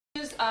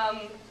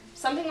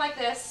something like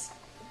this.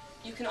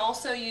 You can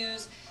also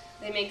use,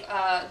 they make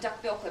a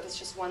duckbill clip, it's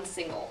just one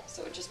single,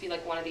 so it would just be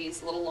like one of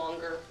these, a little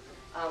longer,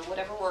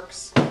 whatever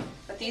works.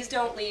 But these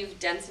don't leave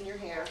dents in your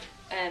hair.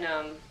 And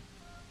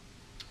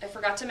I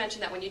forgot to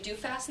mention that when you do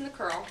fasten the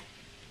curl,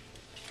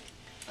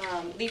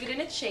 leave it in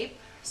its shape.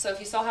 So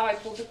if you saw how I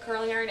pulled the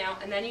curling iron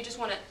out, and then you just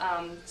want to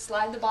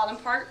slide the bottom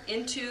part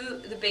into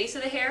the base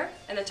of the hair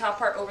and the top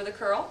part over the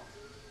curl,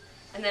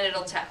 and then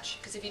it'll attach.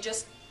 Because if you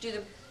just do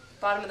the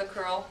bottom of the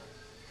curl,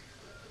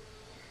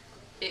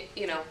 it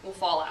will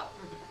fall out.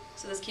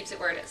 So this keeps it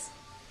where it is.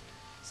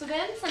 So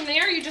then from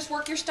there you just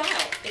work your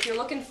style. If you're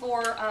looking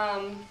for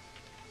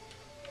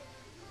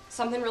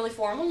something really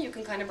formal, you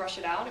can kind of brush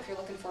it out. If you're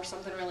looking for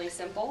something really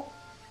simple,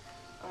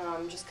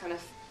 just kind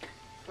of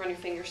run your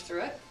fingers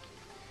through it.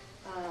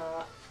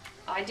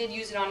 I did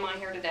use it on my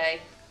hair today,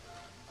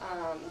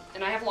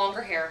 and I have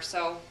longer hair,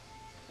 so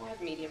I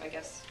have medium, I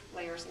guess,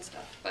 layers and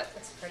stuff. But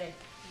that's pretty.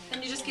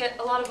 And you just get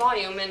a lot of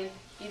volume, and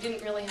you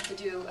didn't really have to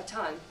do a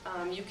ton.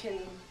 You can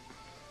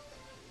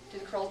do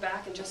the curls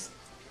back and just,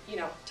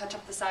 touch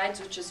up the sides,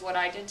 which is what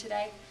I did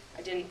today.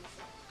 I didn't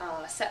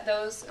set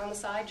those on the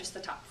side, just the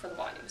top for the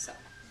volume. So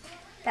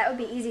that would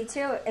be easy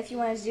too if you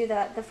wanted to do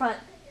the front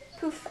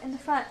poof in the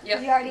front.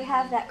 Yep. You already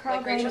have that curl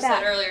like going Rachel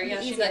back. said earlier,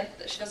 yeah, she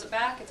does it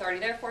back. It's already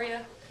there for you.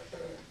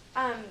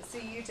 So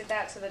you did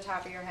that to the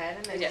top of your head,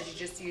 and then did you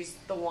just use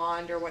the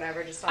wand or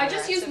whatever just on I the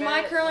just rest used of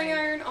my it? curling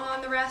iron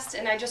on the rest,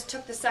 and I just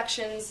took the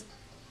sections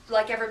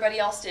like everybody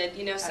else did,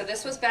 so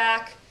this was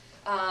back.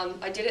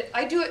 I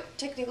do it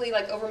technically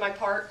like over my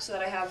part so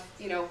that I have,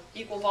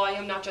 equal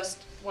volume, not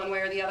just one way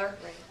or the other.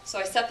 Right. So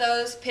I set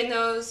those, pin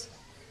those,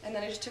 and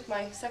then I just took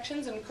my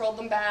sections and curled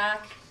them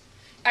back.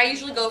 I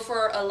usually go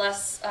for a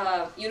less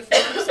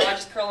uniform, so I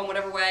just curl them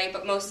whatever way,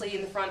 but mostly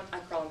in the front I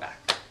curl them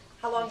back.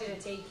 How long did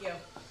it take you?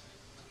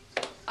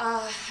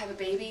 I have a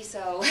baby,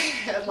 so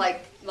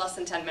like less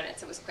than 10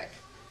 minutes. It was quick.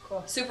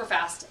 Cool. Super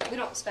fast. We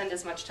don't spend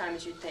as much time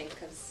as you'd think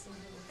because,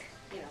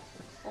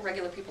 we're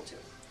regular people too.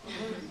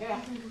 Yeah.